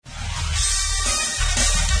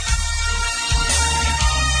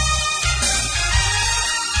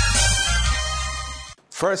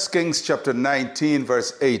1 Kings chapter 19,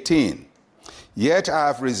 verse 18. Yet I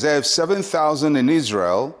have reserved 7,000 in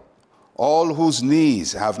Israel, all whose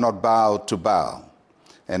knees have not bowed to Baal,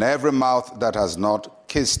 and every mouth that has not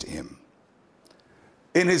kissed him.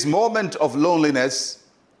 In his moment of loneliness,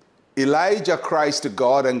 Elijah cries to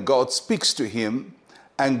God, and God speaks to him,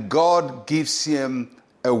 and God gives him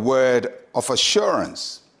a word of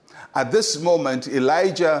assurance. At this moment,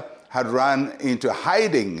 Elijah had run into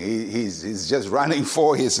hiding. He's just running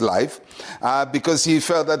for his life because he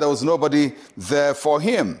felt that there was nobody there for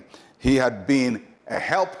him. He had been a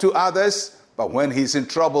help to others, but when he's in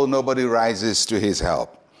trouble, nobody rises to his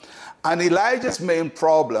help. And Elijah's main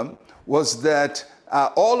problem was that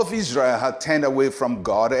all of Israel had turned away from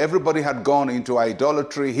God. Everybody had gone into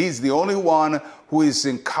idolatry. He's the only one who is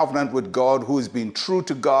in covenant with God, who is being true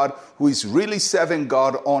to God, who is really serving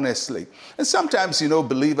God honestly. And sometimes,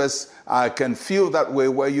 believers can feel that way,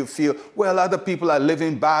 where you feel, well, other people are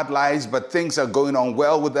living bad lives, but things are going on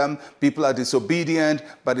well with them. People are disobedient,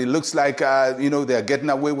 but it looks like, they're getting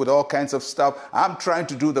away with all kinds of stuff. I'm trying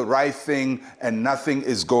to do the right thing, and nothing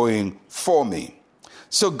is going for me.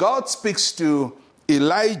 So God speaks to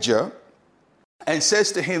Elijah and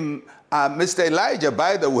says to him, Mr. Elijah,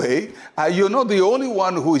 by the way, you're not the only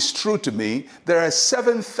one who is true to me. There are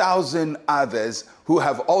 7,000 others who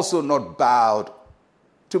have also not bowed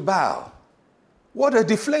to Baal. What a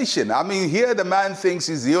deflation. I mean, here the man thinks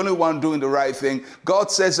he's the only one doing the right thing.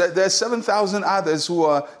 God says that there are 7,000 others who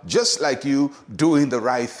are just like you doing the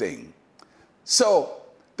right thing. So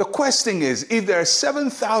the question is, if there are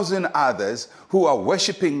 7,000 others who are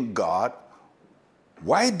worshiping God,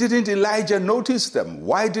 why didn't Elijah notice them?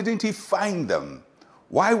 Why didn't he find them?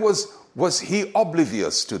 Why was he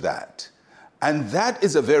oblivious to that? And that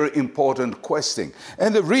is a very important question.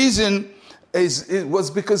 And the reason was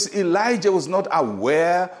because Elijah was not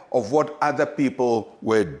aware of what other people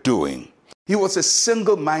were doing. He was a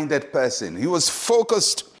single-minded person. He was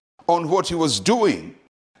focused on what he was doing.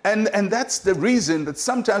 And that's the reason that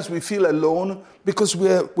sometimes we feel alone, because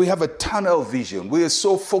we have a tunnel vision. We are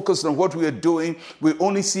so focused on what we are doing. We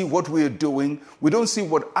only see what we are doing. We don't see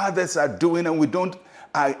what others are doing, and we don't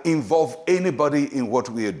involve anybody in what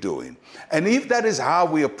we are doing. And if that is how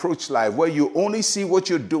we approach life, where you only see what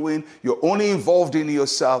you're doing, you're only involved in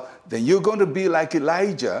yourself, then you're going to be like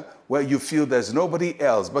Elijah, where you feel there's nobody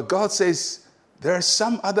else. But God says, there are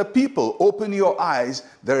some other people. Open your eyes.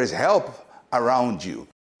 There is help around you.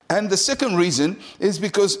 And the second reason is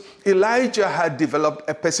because Elijah had developed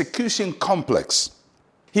a persecution complex.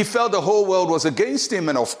 He felt the whole world was against him.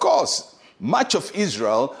 And of course, much of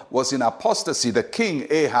Israel was in apostasy. The king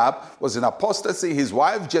Ahab was in apostasy. His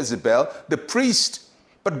wife Jezebel, the priest.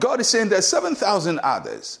 But God is saying there are 7,000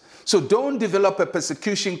 others. So don't develop a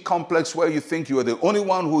persecution complex where you think you are the only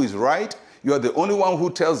one who is right. You are the only one who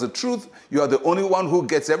tells the truth. You are the only one who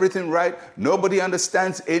gets everything right. Nobody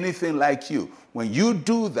understands anything like you. When you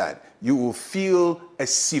do that, you will feel a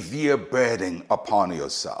severe burden upon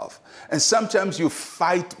yourself. And sometimes you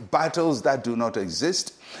fight battles that do not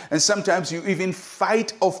exist. And sometimes you even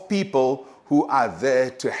fight off people who are there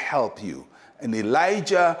to help you. And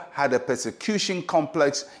Elijah had a persecution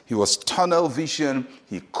complex. He was tunnel vision.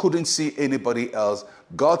 He couldn't see anybody else.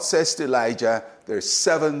 God says to Elijah, there's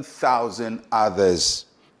 7,000 others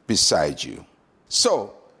beside you.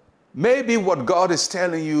 So maybe what God is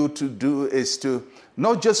telling you to do is to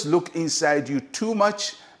not just look inside you too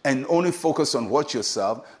much and only focus on what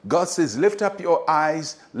yourself. God says, lift up your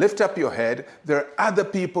eyes, lift up your head. There are other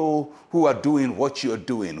people who are doing what you're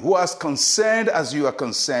doing, who are as concerned as you are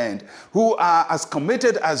concerned, who are as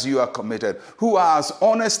committed as you are committed, who are as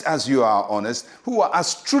honest as you are honest, who are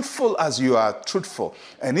as truthful as you are truthful.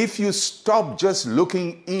 And if you stop just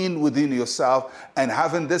looking in within yourself and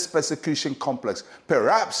having this persecution complex,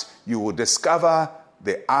 perhaps you will discover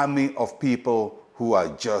the army of people who are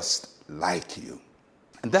just like you.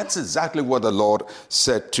 And that's exactly what the Lord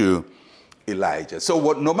said to Elijah.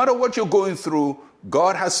 So no matter what you're going through,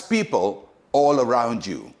 God has people all around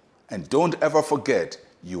you. And don't ever forget,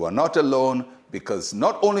 you are not alone, because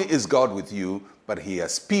not only is God with you, but he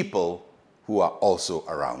has people who are also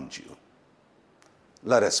around you.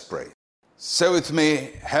 Let us pray. Say with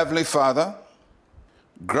me, Heavenly Father,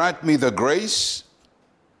 grant me the grace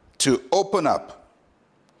to open up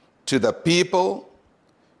to the people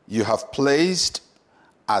you have placed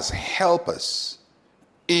as helpers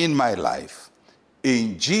in my life.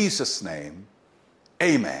 In Jesus' name,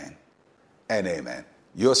 amen and amen.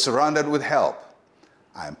 You're surrounded with help.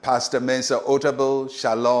 I'm Pastor Mensa Otabil.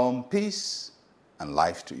 Shalom, peace, and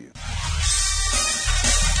life to you.